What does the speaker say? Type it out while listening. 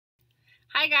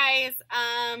Hi guys,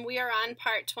 we are on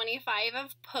part 25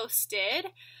 of Posted.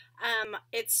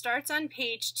 It starts on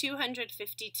page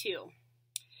 252.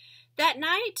 That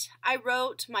night, I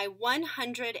wrote my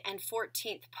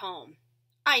 114th poem.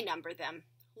 I number them,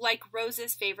 like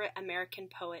Rose's favorite American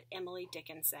poet, Emily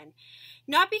Dickinson.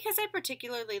 Not because I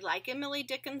particularly like Emily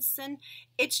Dickinson,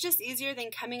 it's just easier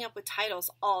than coming up with titles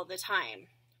all the time.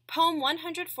 Poem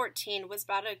 114 was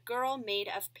about a girl made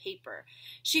of paper.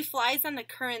 She flies on the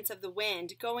currents of the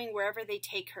wind, going wherever they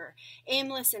take her,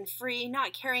 aimless and free,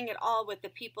 not caring at all what the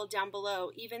people down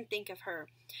below even think of her,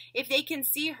 if they can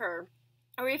see her,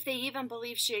 or if they even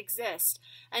believe she exists,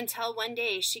 until one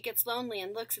day she gets lonely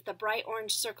and looks at the bright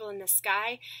orange circle in the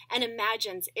sky and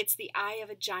imagines it's the eye of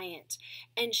a giant,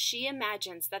 and she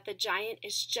imagines that the giant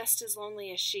is just as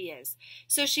lonely as she is.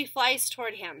 So she flies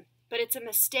toward him. But it's a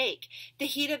mistake. The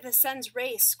heat of the sun's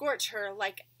rays scorch her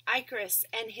like Icarus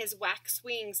and his wax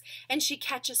wings, and she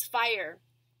catches fire.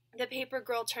 The paper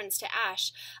girl turns to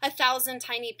ash, 1,000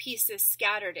 tiny pieces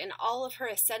scattered, and all of her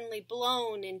is suddenly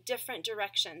blown in different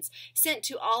directions, sent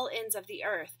to all ends of the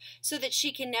earth, so that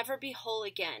she can never be whole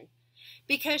again.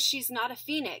 Because she's not a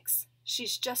phoenix,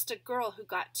 she's just a girl who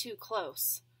got too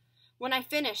close. When I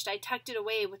finished, I tucked it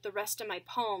away with the rest of my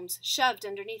poems, shoved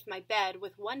underneath my bed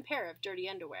with one pair of dirty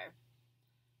underwear.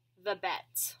 The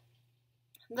bet.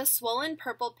 The swollen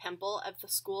purple pimple of the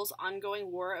school's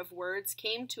ongoing war of words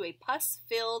came to a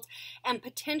pus-filled and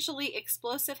potentially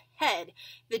explosive head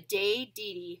the day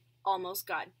Dee Dee almost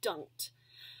got dunked.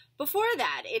 Before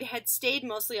that, it had stayed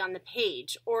mostly on the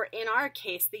page, or in our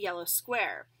case, the yellow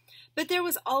square. But there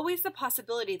was always the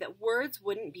possibility that words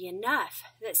wouldn't be enough,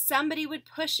 that somebody would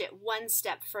push it one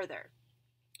step further.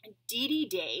 Dee Dee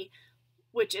Day,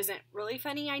 which isn't really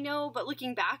funny, I know, but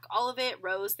looking back, all of it,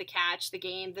 Rose, the catch, the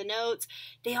game, the notes,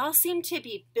 they all seemed to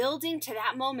be building to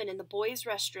that moment in the boys'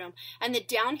 restroom and the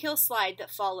downhill slide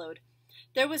that followed.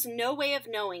 There was no way of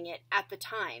knowing it at the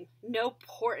time. No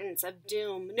portents of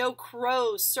doom. No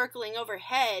crows circling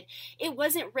overhead. It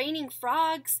wasn't raining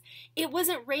frogs. It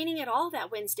wasn't raining at all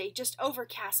that Wednesday, just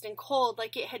overcast and cold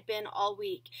like it had been all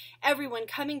week. Everyone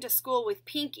coming to school with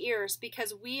pink ears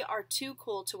because we are too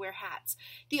cool to wear hats.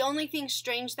 The only thing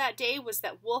strange that day was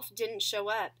that Wolf didn't show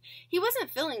up. He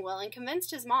wasn't feeling well and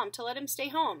convinced his mom to let him stay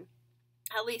home.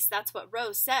 At least that's what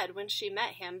Rose said when she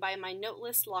met him by my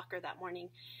noteless locker that morning.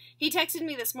 He texted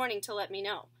me this morning to let me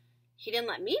know. He didn't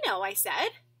let me know, I said.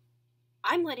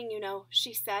 I'm letting you know,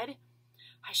 she said.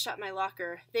 I shut my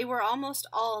locker. They were almost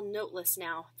all noteless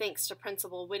now, thanks to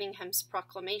Principal Whittingham's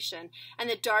proclamation and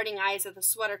the darting eyes of the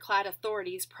sweater-clad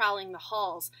authorities prowling the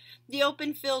halls. The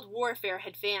open-field warfare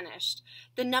had vanished.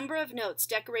 The number of notes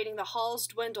decorating the halls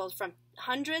dwindled from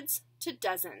hundreds to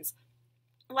dozens.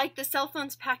 Like the cell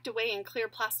phones packed away in clear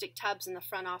plastic tubs in the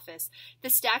front office, the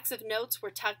stacks of notes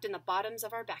were tucked in the bottoms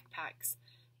of our backpacks.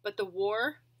 But the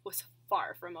war was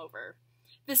far from over.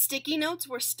 The sticky notes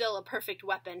were still a perfect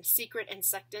weapon, secret and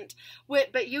sectant,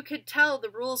 but you could tell the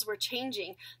rules were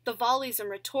changing. The volleys and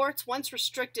retorts, once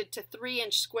restricted to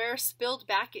 3-inch squares, spilled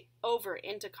back over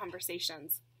into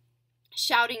conversations.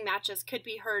 Shouting matches could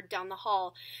be heard down the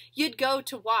hall. You'd go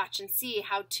to watch and see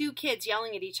how two kids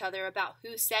yelling at each other about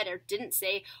who said or didn't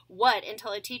say what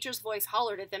until a teacher's voice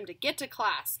hollered at them to get to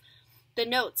class. The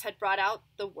notes had brought out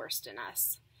the worst in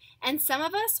us. And some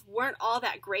of us weren't all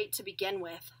that great to begin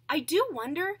with. I do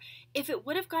wonder if it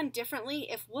would have gone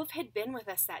differently if Wolf had been with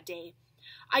us that day.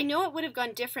 I know it would have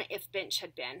gone different if Bench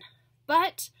had been.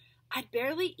 But I'd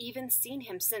barely even seen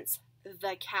him since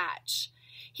the catch.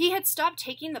 He had stopped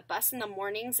taking the bus in the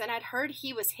mornings, and I'd heard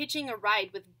he was hitching a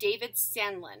ride with David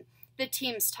Sandlin, the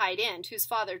team's tight end, whose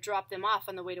father dropped them off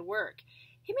on the way to work.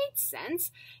 It made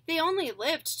sense. They only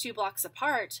lived 2 blocks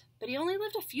apart, but he only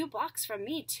lived a few blocks from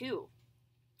me, too.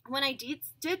 When I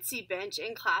did see Bench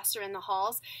in class or in the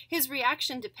halls, his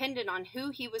reaction depended on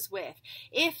who he was with.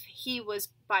 If he was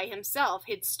by himself,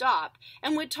 he'd stop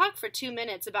and would talk for 2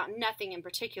 minutes about nothing in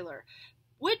particular.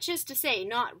 Which is to say,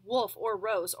 not Wolf or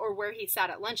Rose or where he sat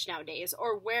at lunch nowadays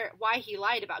or why he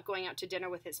lied about going out to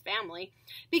dinner with his family.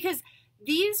 Because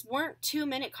these weren't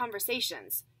 2-minute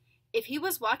conversations. If he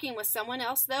was walking with someone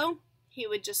else, though, he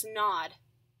would just nod,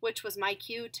 which was my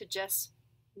cue to just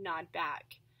nod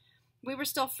back. We were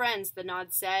still friends, the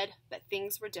nod said, but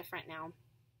things were different now.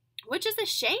 Which is a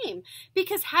shame,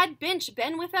 because had Bench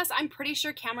been with us, I'm pretty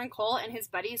sure Cameron Cole and his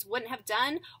buddies wouldn't have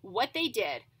done what they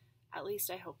did. At least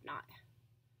I hope not.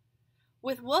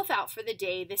 With Wolf out for the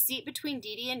day, the seat between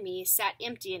Dee Dee and me sat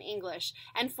empty in English,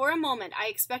 and for a moment I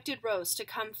expected Rose to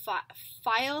come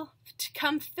fill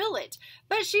it,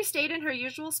 but she stayed in her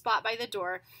usual spot by the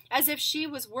door, as if she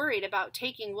was worried about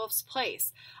taking Wolf's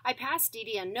place. I passed Dee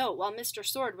Dee a note while Mr.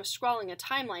 Sword was scrawling a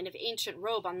timeline of ancient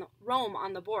Rome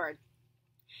on the board.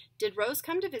 "Did Rose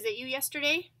come to visit you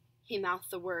yesterday?" He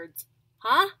mouthed the words.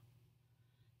 "Huh?"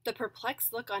 The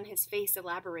perplexed look on his face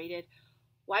elaborated.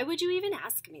 "Why would you even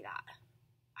ask me that?"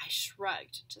 I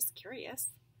shrugged, just curious.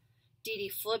 Dee Dee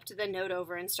flipped the note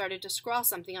over and started to scrawl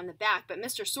something on the back, but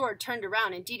Mr. Sword turned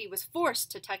around and Dee Dee was forced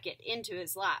to tuck it into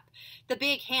his lap. The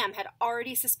big ham had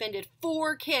already suspended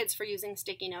 4 kids for using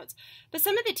sticky notes, but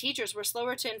some of the teachers were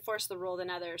slower to enforce the rule than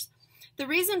others. The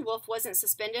reason Wolf wasn't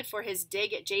suspended for his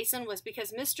dig at Jason was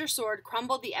because Mr. Sword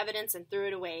crumbled the evidence and threw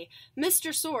it away.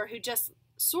 Mr. Sword, who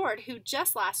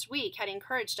just last week had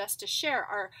encouraged us to share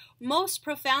our most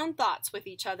profound thoughts with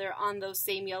each other on those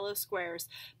same yellow squares.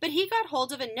 But he got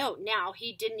hold of a note now.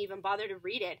 He didn't even bother to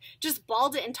read it, just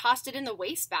balled it and tossed it in the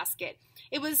wastebasket.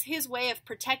 It was his way of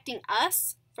protecting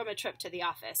us from a trip to the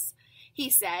office,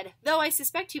 he said, though I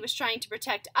suspect he was trying to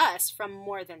protect us from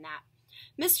more than that.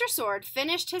 Mr. Sword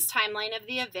finished his timeline of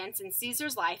the events in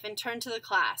Caesar's life and turned to the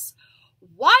class.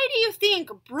 "Why do you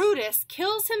think Brutus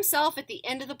kills himself at the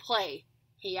end of the play?"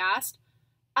 he asked.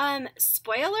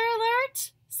 Spoiler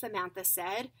alert, Samantha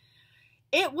said.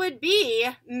 "It would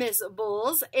be, Miss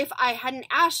Bowles, if I hadn't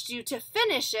asked you to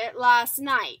finish it last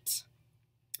night."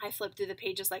 I flipped through the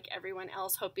pages like everyone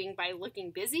else, hoping by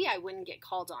looking busy I wouldn't get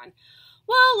called on.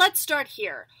 "Well, let's start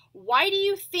here. Why do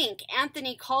you think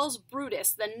Antony calls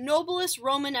Brutus the noblest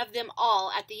Roman of them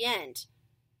all at the end?"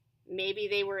 Maybe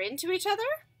they were into each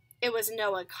other? It was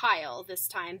Noah Kyle this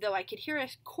time, though I could hear a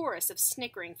chorus of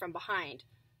snickering from behind.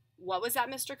 "What was that,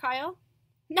 Mr. Kyle?"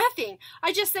 "Nothing.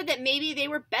 I just said that maybe they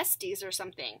were besties or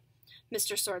something."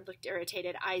 Mr. Sword looked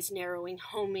irritated, eyes narrowing,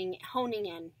 honing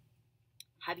in.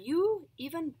 "Have you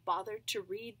even bothered to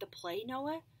read the play,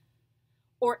 Noah?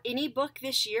 Or any book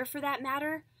this year, for that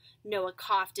matter?" Noah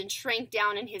coughed and shrank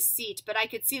down in his seat, but I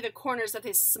could see the corners of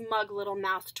his smug little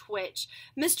mouth twitch.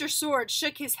 Mr. Sword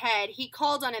shook his head. He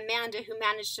called on Amanda, who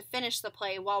managed to finish the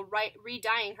play while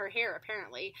re-dyeing her hair,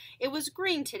 apparently. It was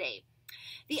green today.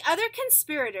 "The other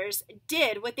conspirators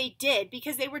did what they did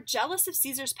because they were jealous of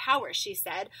Caesar's power," she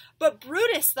said, "but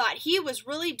Brutus thought he was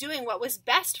really doing what was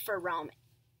best for Rome."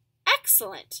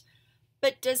 "Excellent.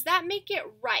 But does that make it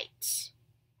right?"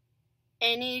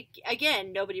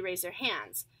 Again, nobody raised their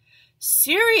hands.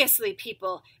 "Seriously,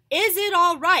 people, is it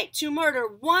all right to murder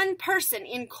one person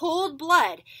in cold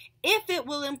blood if it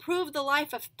will improve the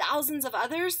life of thousands of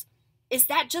others? Is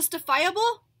that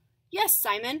justifiable?" "Yes,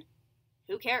 Simon.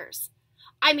 Who cares?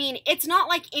 I mean, it's not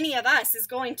like any of us is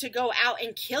going to go out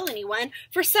and kill anyone.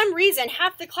 For some reason,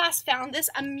 half the class found this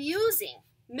amusing."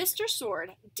 Mr.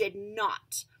 Sword did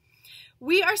not.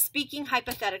 "We are speaking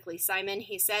hypothetically, Simon,"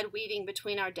 he said, weaving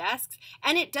between our desks,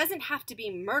 "and it doesn't have to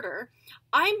be murder.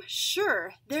 I'm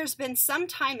sure there's been some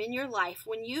time in your life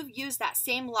when you've used that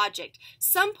same logic,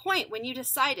 some point when you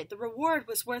decided the reward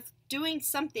was worth doing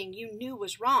something you knew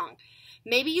was wrong.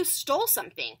 Maybe you stole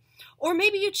something, or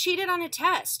maybe you cheated on a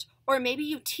test, or maybe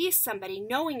you teased somebody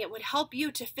knowing it would help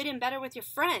you to fit in better with your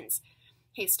friends."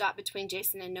 He stopped between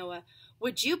Jason and Noah.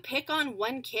 "Would you pick on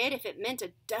one kid if it meant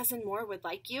a dozen more would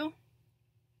like you?"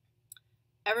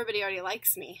 "Everybody already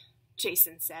likes me,"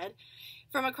 Jason said.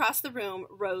 From across the room,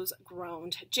 Rose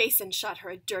groaned. Jason shot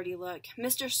her a dirty look.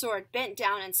 Mr. Sword bent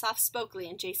down and soft-spokely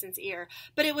in Jason's ear,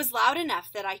 but it was loud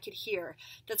enough that I could hear.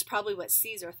 That's probably what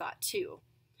Caesar thought, too.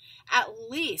 At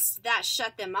least that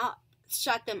shut them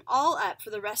all up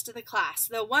for the rest of the class,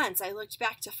 though once I looked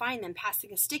back to find them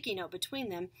passing a sticky note between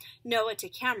them, Noah to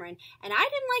Cameron, and I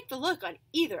didn't like the look on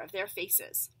either of their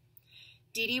faces.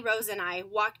 Dee Dee, Rose, and I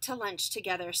walked to lunch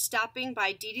together, stopping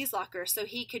by Dee Dee's locker so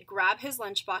he could grab his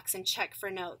lunchbox and check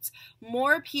for notes.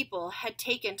 More people had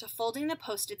taken to folding the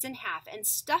Post-its in half and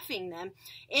stuffing them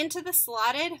into the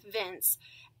slotted vents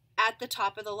at the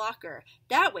top of the locker.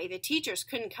 That way the teachers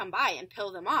couldn't come by and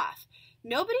peel them off.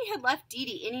 Nobody had left Dee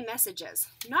Dee any messages.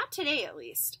 Not today, at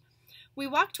least. We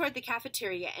walked toward the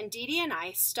cafeteria, and Dee Dee and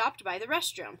I stopped by the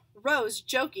restroom, Rose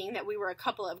joking that we were a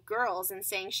couple of girls and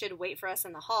saying she'd wait for us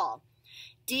in the hall.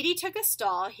 Dee Dee took a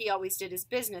stall. He always did his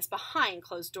business behind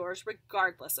closed doors,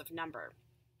 regardless of number.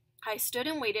 I stood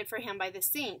and waited for him by the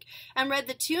sink and read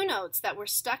the 2 notes that were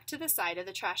stuck to the side of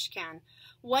the trash can.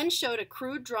 One showed a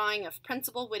crude drawing of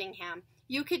Principal Whittingham.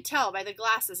 You could tell by the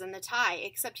glasses and the tie,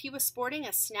 except he was sporting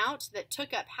a snout that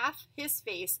took up half his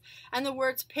face, and the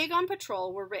words "Pig on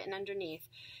Patrol" were written underneath.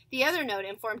 The other note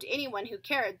informed anyone who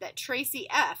cared that Tracy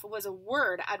F. was a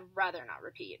word I'd rather not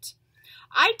repeat.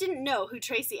 I didn't know who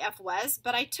Tracy F. was,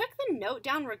 but I took the note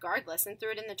down regardless and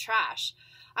threw it in the trash.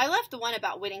 I left the one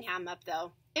about Whittingham up,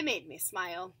 though. It made me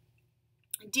smile.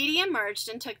 Dee Dee emerged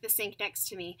and took the sink next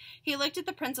to me. He looked at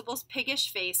the principal's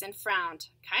piggish face and frowned.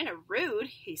 "Kind of rude,"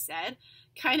 he said.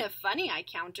 "Kind of funny," I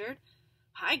countered.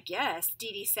 "I guess,"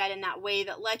 Dee Dee said in that way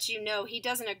that lets you know he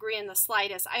doesn't agree in the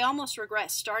slightest. I almost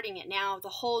regret starting it now, the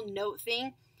whole note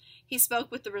thing. He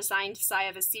spoke with the resigned sigh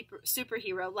of a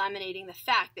superhero laminating the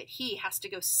fact that he has to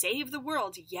go save the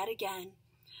world yet again.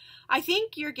 "I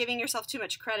think you're giving yourself too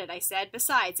much credit," I said.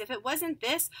 "Besides, if it wasn't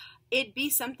this, it'd be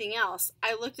something else."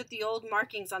 I looked at the old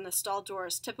markings on the stall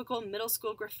doors, typical middle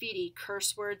school graffiti,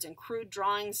 curse words and crude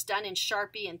drawings done in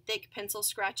Sharpie and thick pencil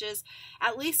scratches.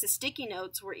 At least the sticky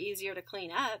notes were easier to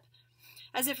clean up.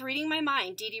 As if reading my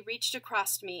mind, Dee Dee reached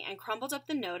across me and crumpled up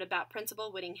the note about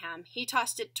Principal Whittingham. He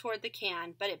tossed it toward the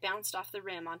can, but it bounced off the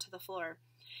rim onto the floor.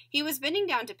 He was bending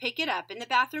down to pick it up, and the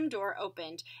bathroom door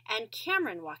opened, and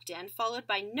Cameron walked in, followed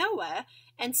by Noah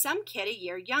and some kid a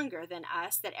year younger than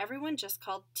us that everyone just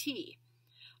called T.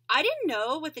 I didn't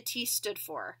know what the T stood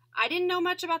for. I didn't know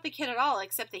much about the kid at all,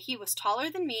 except that he was taller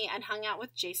than me and hung out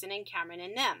with Jason and Cameron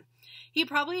and them. He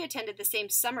probably attended the same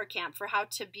summer camp for how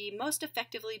to most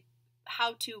effectively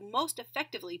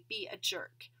be a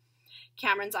jerk.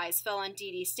 Cameron's eyes fell on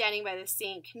Dee Dee, standing by the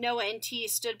sink. Noah and T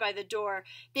stood by the door.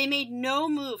 They made no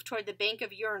move toward the bank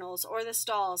of urinals or the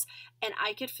stalls, and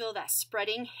I could feel that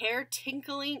spreading,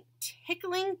 hair-tickling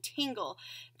tingle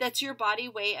that's your body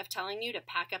way of telling you to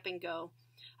pack up and go.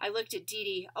 I looked at Dee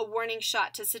Dee, a warning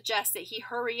shot to suggest that he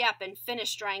hurry up and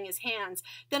finish drying his hands.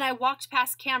 Then I walked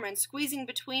past Cameron, squeezing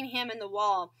between him and the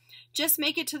wall. Just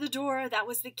make it to the door. That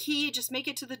was the key. Just make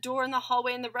it to the door in the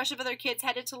hallway, and the rush of other kids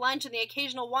headed to lunch, and the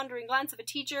occasional wandering glance of a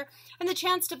teacher, and the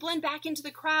chance to blend back into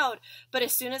the crowd. But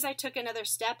as soon as I took another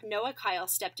step, Noah Kyle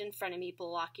stepped in front of me,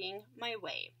 blocking my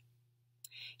way.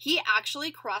 He actually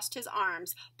crossed his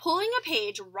arms, pulling a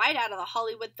page right out of the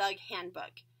Hollywood Thug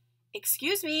Handbook.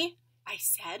 "Excuse me," I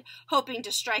said, hoping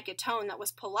to strike a tone that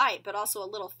was polite but also a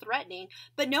little threatening,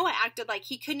 but Noah acted like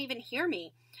he couldn't even hear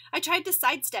me. I tried to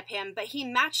sidestep him, but he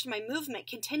matched my movement,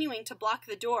 continuing to block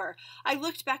the door. I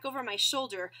looked back over my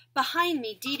shoulder. Behind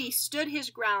me, Dee Dee stood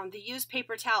his ground, the used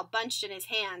paper towel bunched in his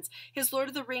hands, his Lord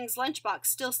of the Rings lunchbox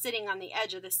still sitting on the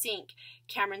edge of the sink.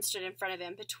 Cameron stood in front of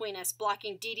him, between us,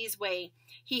 blocking Dee Dee's way.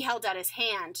 He held out his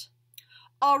hand.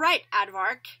 "All right,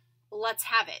 Aardvark, let's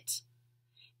have it."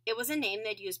 It was a name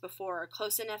they'd used before,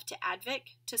 close enough to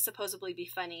Advik to supposedly be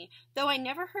funny, though I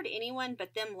never heard anyone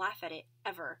but them laugh at it,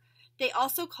 ever. They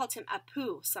also called him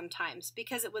Apu sometimes,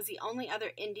 because it was the only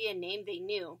other Indian name they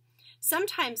knew.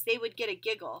 Sometimes they would get a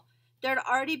giggle. There'd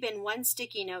already been one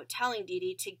sticky note telling Dee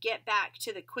Dee to get back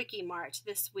to the Quickie Mart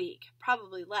this week,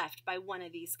 probably left by one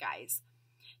of these guys.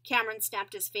 Cameron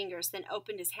snapped his fingers, then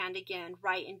opened his hand again,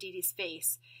 right in Dee Dee's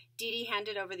face. Dee Dee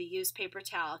handed over the used paper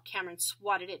towel. Cameron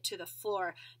swatted it to the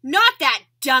floor. "Not that,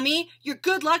 dummy! Your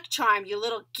good luck charm, your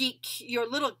little geek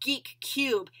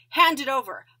cube. Hand it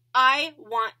over. I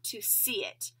want to see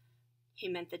it." He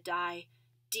meant the die.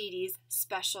 Dee Dee's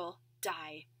special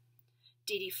die.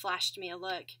 Dee Dee flashed me a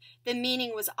look. The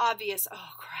meaning was obvious.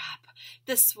 Oh, crap.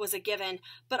 This was a given.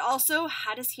 But also,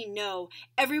 how does he know?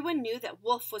 Everyone knew that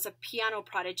Wolf was a piano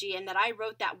prodigy and that I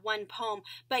wrote that one poem,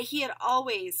 but we had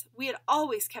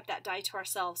always kept that die to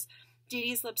ourselves. Dee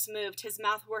Dee's lips moved, his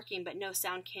mouth working, but no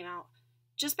sound came out.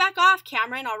 "Just back off,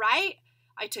 Cameron, all right?"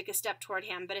 I took a step toward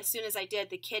him, but as soon as I did,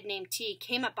 the kid named T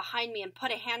came up behind me and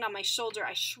put a hand on my shoulder.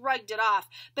 I shrugged it off,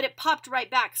 but it popped right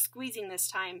back, squeezing this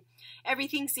time.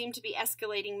 Everything seemed to be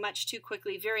escalating much too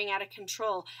quickly, veering out of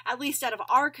control, at least out of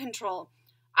our control.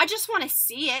 "I just want to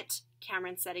see it,"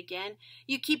 Cameron said again.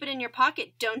 "You keep it in your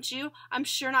pocket, don't you? I'm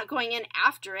sure not going in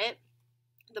after it."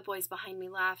 The boys behind me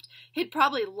laughed. "He'd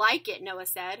probably like it," Noah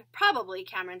said. "Probably,"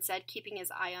 Cameron said, keeping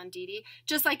his eye on Dee Dee,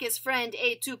 "just like his friend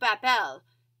Et tu Papel."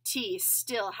 T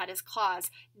still had his claws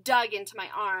dug into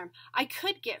my arm. I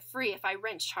could get free if I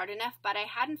wrenched hard enough, but I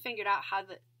hadn't figured out how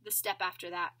the step after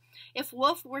that. If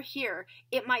Wolf were here,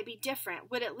 it might be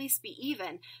different, would at least be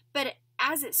even. But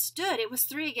as it stood, it was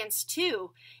 3 against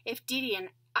 2. If Dee Dee and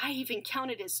I even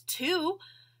counted as 2.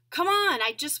 "Come on,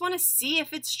 I just want to see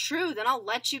if it's true, then I'll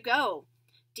let you go."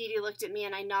 Dee Dee looked at me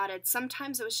and I nodded.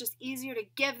 Sometimes it was just easier to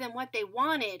give them what they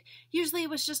wanted. Usually it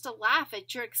was just a laugh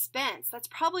at your expense. That's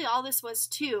probably all this was,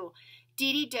 too.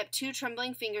 Dee Dee dipped 2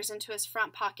 trembling fingers into his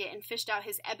front pocket and fished out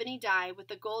his ebony die with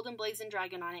the gold emblazoned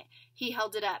dragon on it. He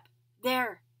held it up.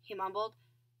 "There," he mumbled.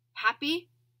 "Happy?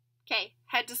 Okay,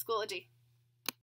 head to Schoology."